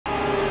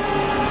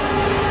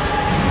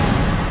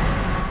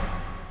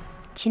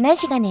지난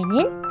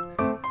시간에는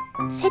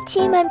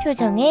새침한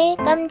표정의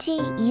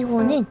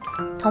깜지2호는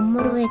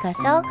덤무로에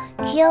가서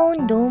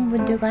귀여운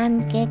노은분들과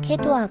함께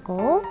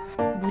캐도하고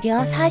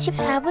무려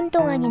 44분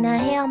동안이나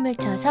헤엄을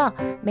쳐서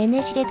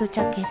매네실에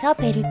도착해서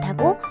배를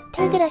타고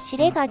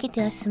텔드랏실에 가게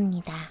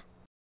되었습니다.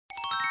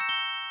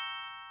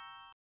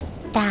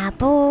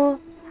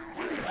 나부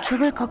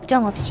죽을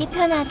걱정 없이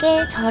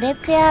편하게 절에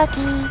쾌하기.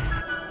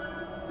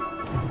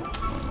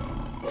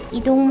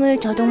 이 동물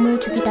저 동물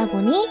죽이다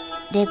보니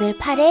레벨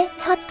 8의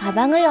첫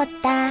가방을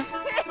얻다.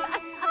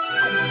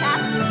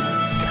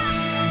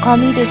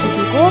 거미도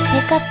죽이고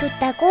개값도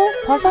따고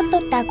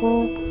버섯도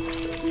따고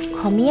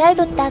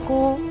거미알도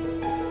따고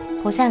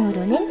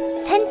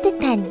보상으로는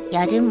산뜻한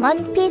여름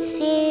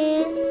원피스.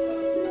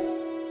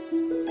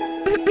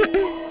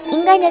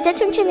 인간 여자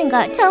춤추는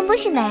거 처음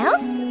보시나요?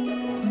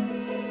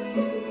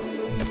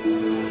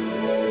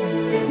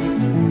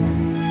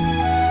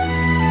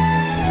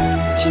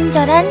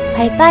 친절한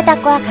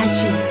발바닥과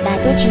가시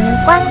나도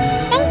지는 꽝.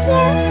 땡큐.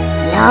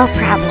 No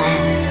problem.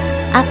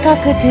 아까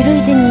그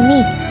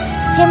드루이드님이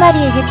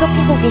 3마리에게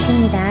쫓기고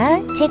계십니다.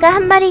 제가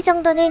 1마리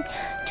정도는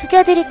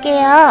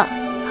죽여드릴게요.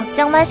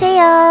 걱정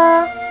마세요.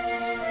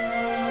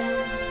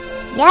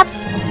 얍.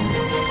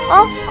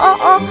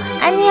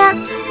 아니야.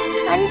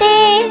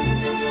 안돼.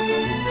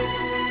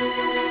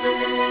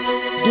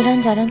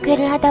 이런저런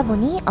퀘를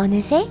하다보니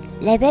어느새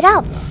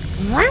레벨업.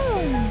 왕.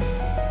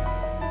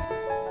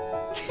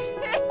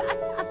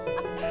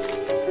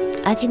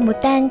 아직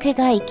못다한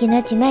퀘가 있긴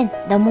하지만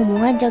너무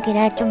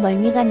몽환적이라 좀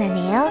멀미가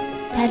나네요.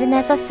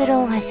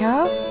 다르나서스로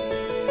가서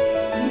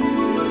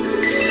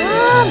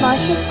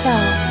멋있어.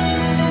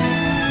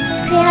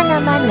 퀘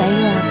하나만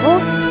완료하고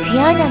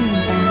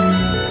귀환합니다.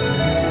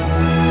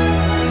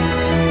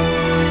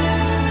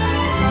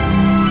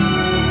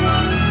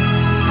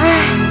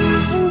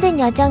 힘든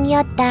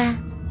여정이었다.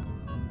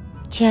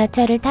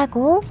 지하철을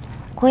타고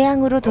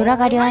고향으로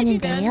돌아가려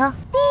하는데요.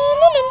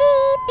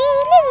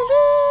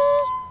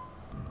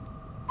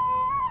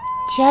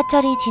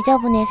 지하철이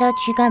지저분해서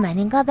쥐가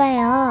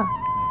많은가봐요.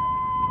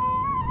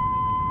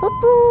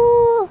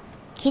 뿌뿌!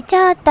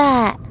 기차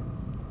왔다.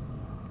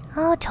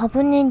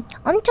 저분은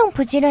엄청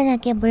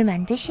부지런하게 뭘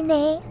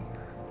만드시네.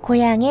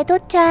 고향에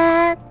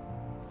도착.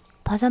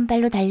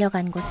 버선발로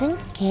달려간 곳은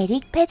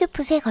게릭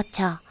패드풋에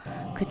거쳐.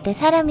 그때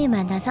사람이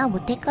많아서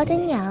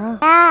못했거든요.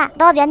 야,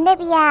 너 몇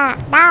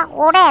렙이야? 나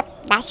 5렙.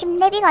 나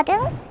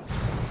 10렙이거든?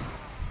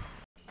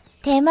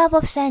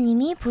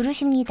 대마법사님이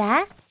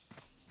부르십니다.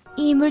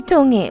 이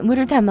물통에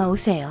물을 담아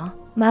오세요.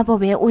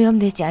 마법에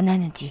오염되지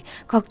않았는지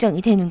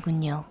걱정이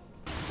되는군요.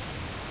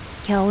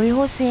 겨울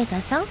호수에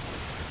가서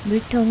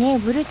물통에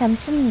물을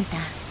담습니다.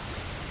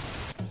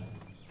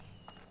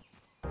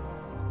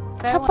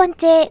 첫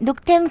번째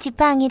녹템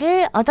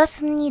지팡이를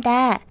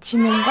얻었습니다.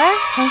 지능과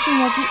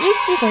정신력이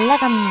일씩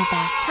올라갑니다.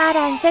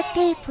 파란색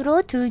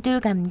테이프로 둘둘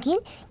감긴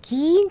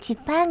긴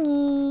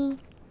지팡이.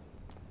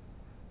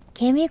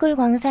 개미굴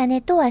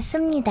광산에 또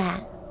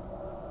왔습니다.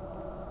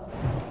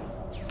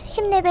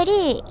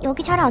 10레벨이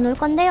여기 잘 안 올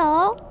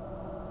건데요.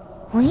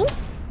 어잉?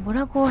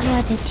 뭐라고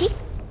해야 되지?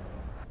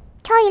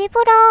 저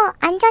일부러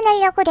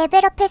안전하려고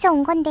레벨업해서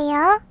온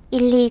건데요.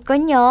 일리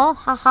있군요.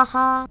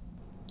 하하하.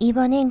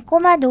 이번엔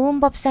꼬마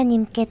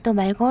노은법사님께 또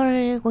말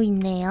걸고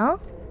있네요.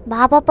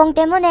 마법봉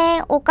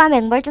때문에 옷가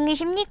맹벌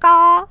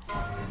중이십니까?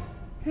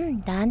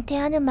 나한테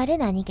하는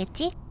말은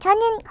아니겠지?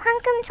 저는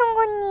황금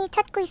송곳니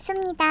찾고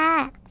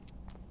있습니다.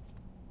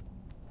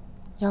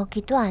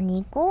 여기도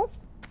아니고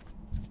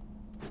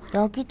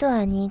여기도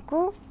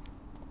아니고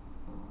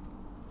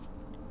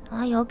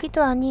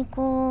여기도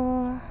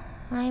아니고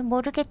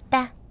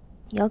모르겠다.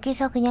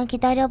 여기서 그냥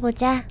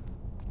기다려보자.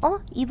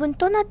 이분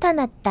또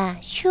나타났다.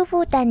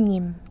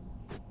 슈부다님.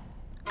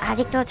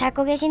 아직도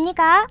찾고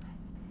계십니까?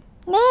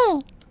 네.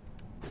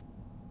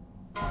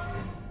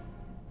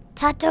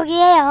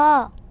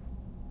 저쪽이에요.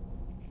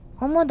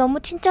 어머, 너무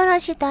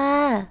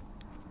친절하시다.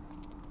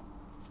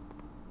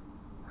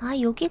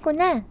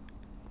 여기구나.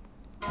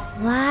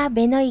 와,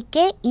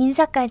 매너있게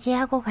인사까지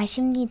하고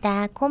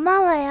가십니다.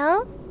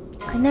 고마워요.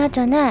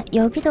 그나저나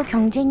여기도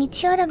경쟁이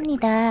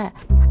치열합니다.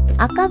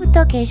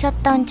 아까부터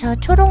계셨던 저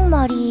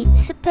초록머리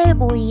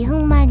스펠보이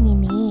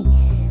흑마님이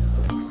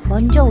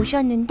먼저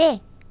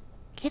오셨는데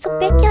계속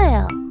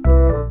뺏겨요.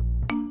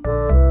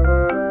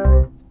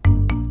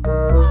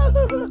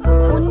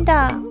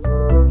 온다.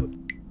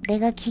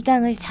 내가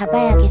기강을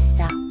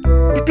잡아야겠어.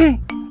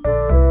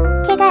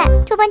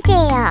 제가 두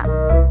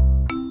번째예요.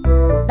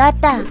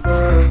 나왔다.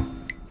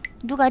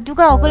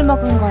 누가 억을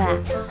먹은 거야.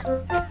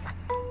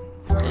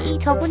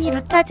 저분이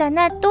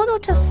루타잖아. 또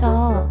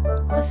놓쳤어.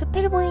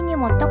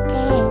 스펠보이님 어떡해.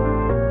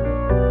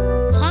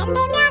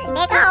 쟤되면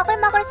내가 억을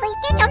먹을 수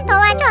있게 좀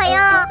도와줘요.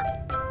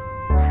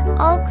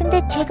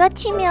 근데 제가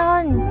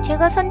치면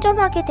제가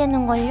선점하게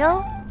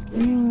되는걸요?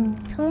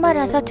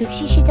 흑마라서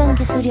즉시 시전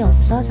기술이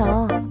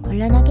없어서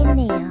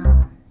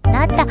곤란하겠네요.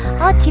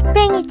 나왔다.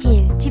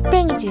 집뱅이질.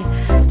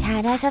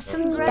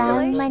 잘하셨습니다,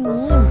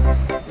 흑마님.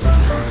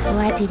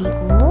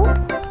 도와드리고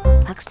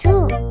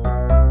박수.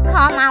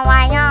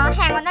 고마워요.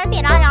 행운을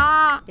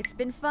빌어요. It's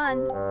been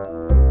fun.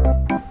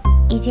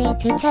 이제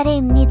제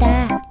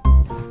차례입니다.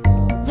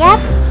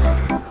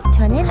 얍!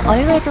 저는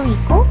얼회도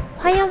있고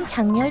화염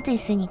장렬도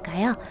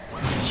있으니까요.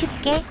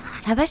 쉽게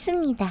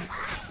잡았습니다.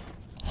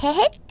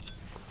 헤헷!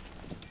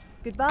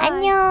 Goodbye.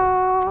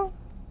 안녕!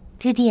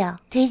 드디어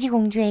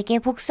돼지공주에게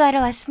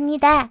복수하러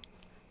왔습니다.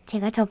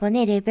 제가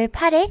저번에 레벨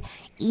 8에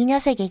이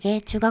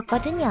녀석에게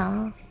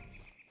죽었거든요.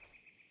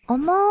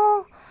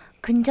 어머!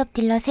 근접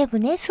딜러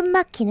 3분의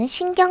숨막히는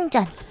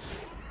신경전.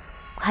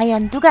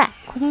 과연 누가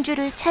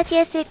공주를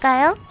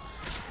차지했을까요?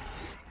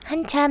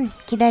 한참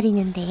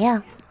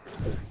기다리는데요.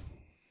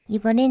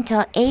 이번엔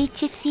저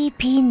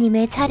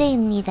HCB님의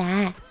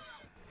차례입니다.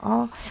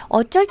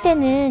 어쩔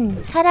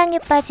때는 사랑에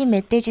빠진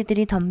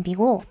멧돼지들이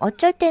덤비고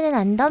어쩔 때는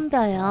안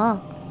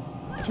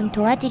덤벼요. 좀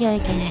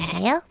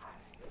도와드려야겠는데요.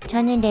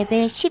 저는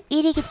레벨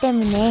 11이기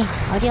때문에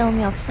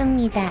어려움이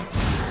없습니다.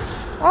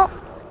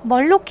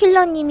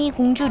 멀로킬러님이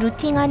공주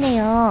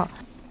루팅하네요.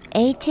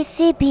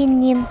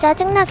 HCB님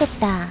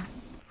짜증나겠다.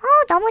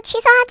 너무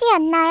치사하지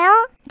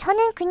않나요?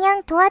 저는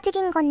그냥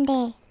도와드린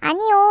건데.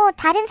 아니요,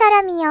 다른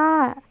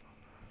사람이요.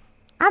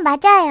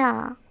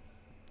 맞아요.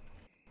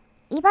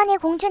 이번에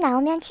공주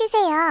나오면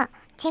치세요.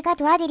 제가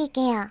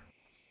도와드릴게요.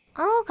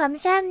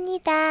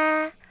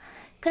 감사합니다.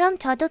 그럼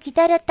저도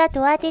기다렸다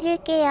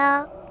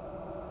도와드릴게요.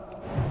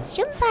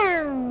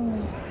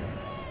 슌팡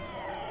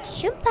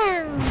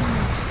슌팡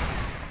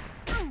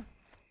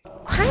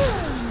쾅.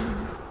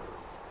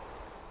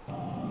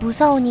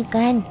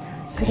 무서우니깐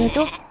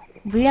그래도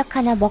물약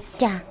하나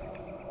먹자.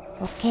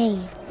 오케이.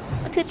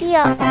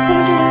 드디어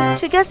공주를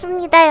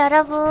죽였습니다,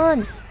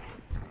 여러분.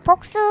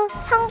 복수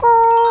성공!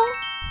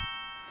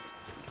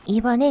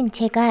 이번엔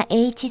제가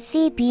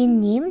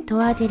HCB님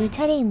도와드릴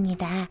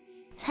차례입니다.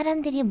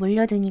 사람들이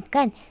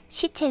몰려드니까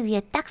시체 위에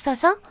딱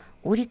서서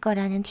우리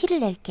거라는 티를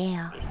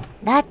낼게요.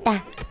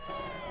 나왔다.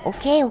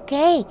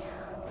 오케이.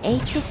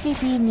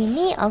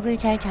 HCB님이 억을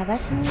잘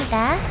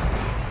잡았습니다.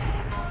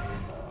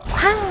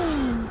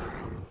 쾅!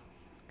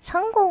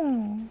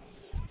 성공!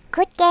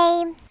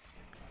 굿게임.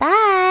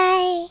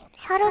 바이!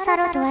 서로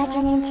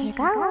도와주는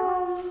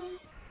즐거움.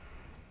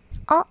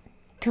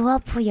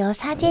 드워프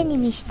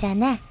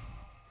여사제님이시잖아.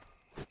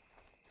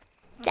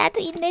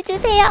 나도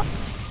인내주세요.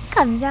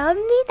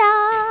 감사합니다.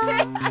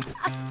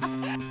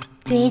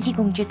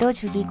 돼지공주도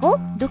죽이고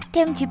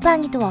녹템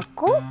지팡이도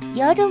얻고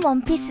여름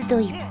원피스도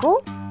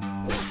입고.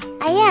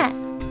 아야!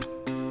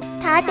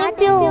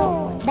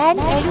 다대표! 난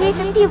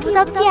엘리스피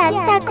무섭지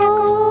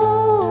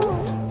않다고!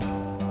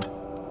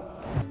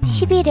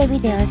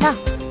 11렙이 되어서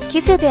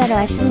기술 배우러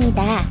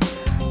왔습니다.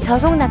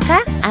 저속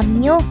낙하,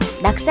 압류,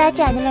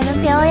 낙사하지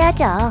않으려면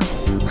배워야죠.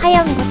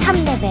 화염구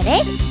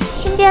 3레벨에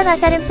신비한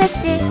화살은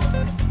패스.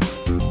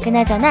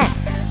 그나저나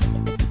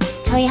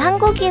저희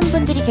한국인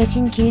분들이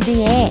계신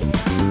길드에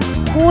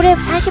고렙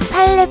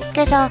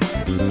 48렙께서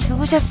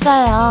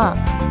죽으셨어요.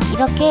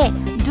 이렇게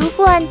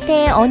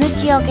누구한테 어느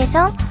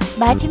지역에서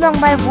마지막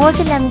말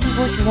무엇을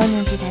남기고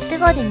죽었는지 다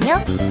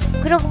뜨거든요.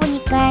 그러고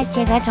보니까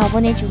제가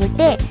저번에 죽을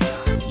때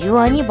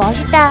유언이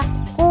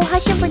멋있다고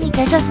하신 분이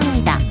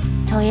계셨습니다.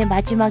 저의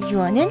마지막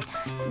유언은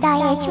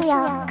나의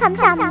주여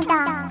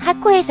감사합니다.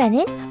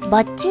 하코에서는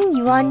멋진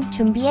유언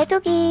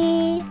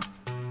준비해두기.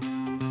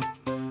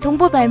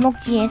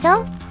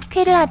 동부발목지에서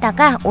쾌를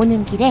하다가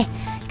오는 길에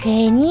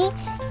괜히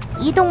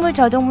이 동물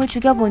저 동물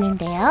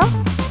죽여보는데요.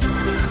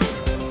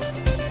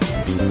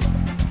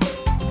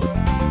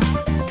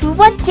 두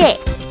번째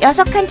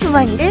녀석한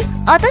주머니를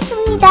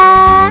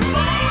얻었습니다.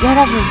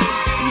 여러분,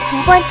 이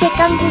두 번째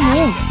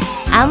깜지는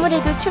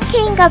아무래도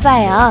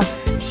축해인가봐요.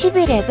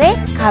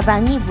 11렙에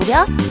가방이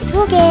무려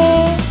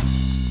 2개.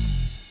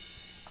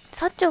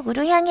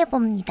 서쪽으로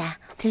향해봅니다.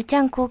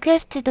 들창코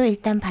퀘스트도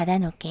일단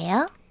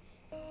받아놓을게요.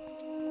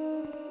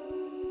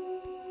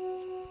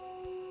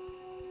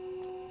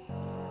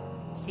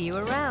 See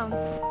you around.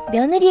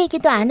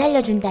 며느리에게도 안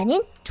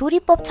알려준다는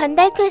조리법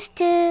전달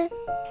퀘스트.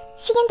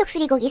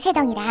 식인독수리고기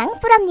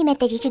 3덩이랑 뿌럼니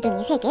멧돼지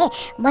주둥이 3개,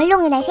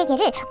 멀롱 눈알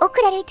 3개를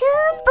오크라를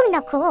듬뿍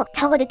넣고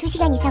적어도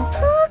 2시간 이상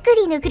푹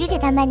끓인 후 그릇에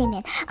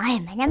담아내면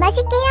얼마나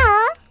맛있게요.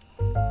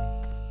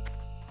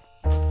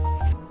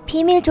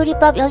 비밀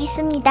조리법 여기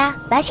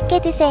있습니다.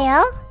 맛있게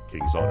드세요.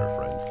 King's honor,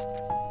 friend.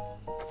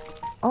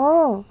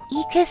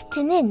 이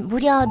퀘스트는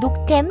무려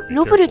녹템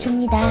로브를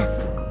줍니다.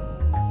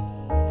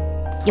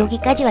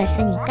 여기까지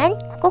왔으니까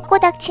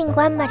꼬꼬닥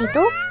친구 한 마리도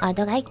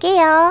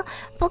얻어갈게요.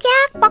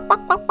 복약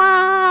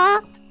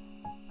뻑뻑뻑뻑.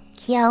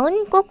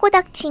 귀여운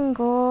꼬꼬닥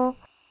친구.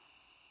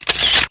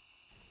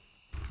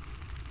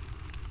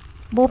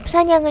 몹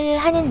사냥을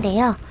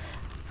하는데요.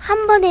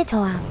 한 번의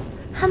저항,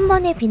 한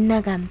번의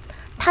빗나감,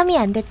 탐이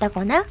안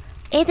됐다거나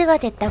애드가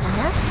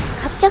됐다거나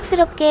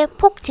갑작스럽게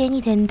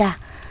폭젠이 된다.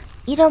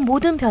 이런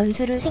모든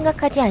변수를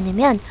생각하지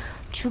않으면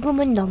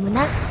죽음은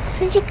너무나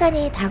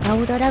순식간에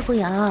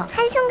다가오더라고요.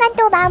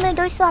 한순간도 마음을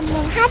놓을 수 없는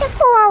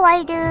하드코어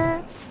월드.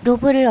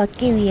 로브를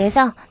얻기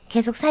위해서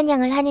계속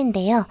사냥을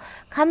하는데요.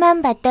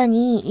 가만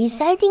봤더니 이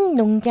쌀딩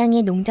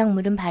농장의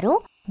농작물은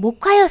바로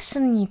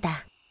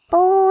목화였습니다.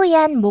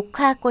 뽀얀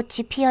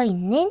목화꽃이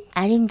피어있는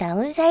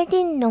아름다운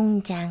쌀딩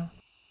농장.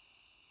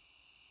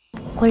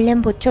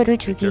 골렘 보초를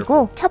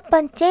죽이고 첫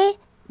번째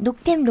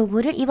녹템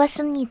로브를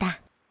입었습니다.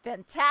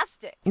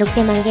 Fantastic.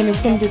 녹템 1개,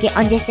 녹템 2개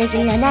언제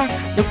쓰질려나?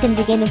 녹템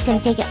 2개, 녹템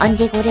 3개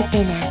언제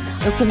고렙되나?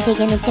 녹템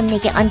 3개, 녹템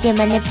 4개 언제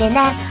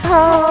만렙되나?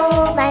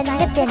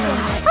 만렙되나?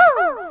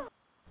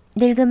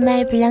 늙은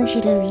말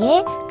블랑시를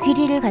위해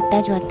귀리를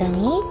갖다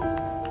주었더니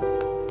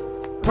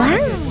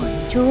왕!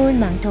 좋은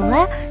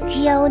망토와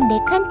귀여운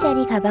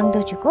 4칸짜리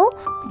가방도 주고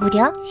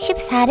무려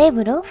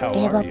 14렙으로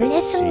랩업을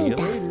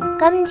했습니다.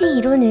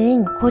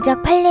 깜지2호는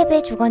고작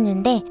 8렙에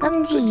죽었는데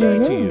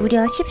깜지2호는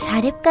무려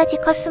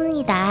 14렙까지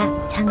컸습니다.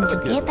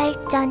 장족의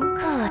발전,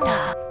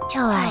 구독,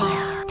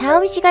 좋아요.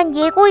 다음 시간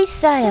예고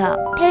있어요.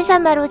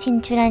 텔사마로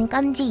진출한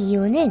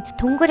깜지2호는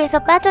동굴에서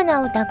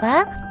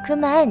빠져나오다가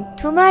그만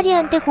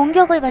 2마리한테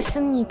공격을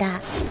받습니다.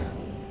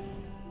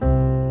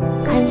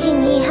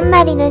 간신히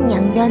 1마리는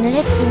양변을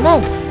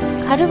했지만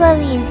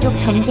가루바위 일족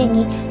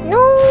점쟁이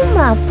너무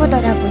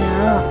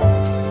아프더라고요.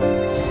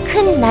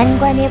 큰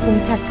난관에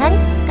봉착한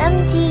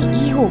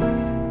깜지2호.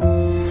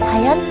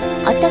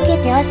 과연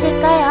어떻게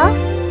되었을까요?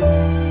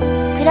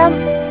 그럼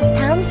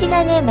다음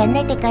시간에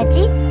만날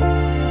때까지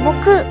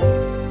모크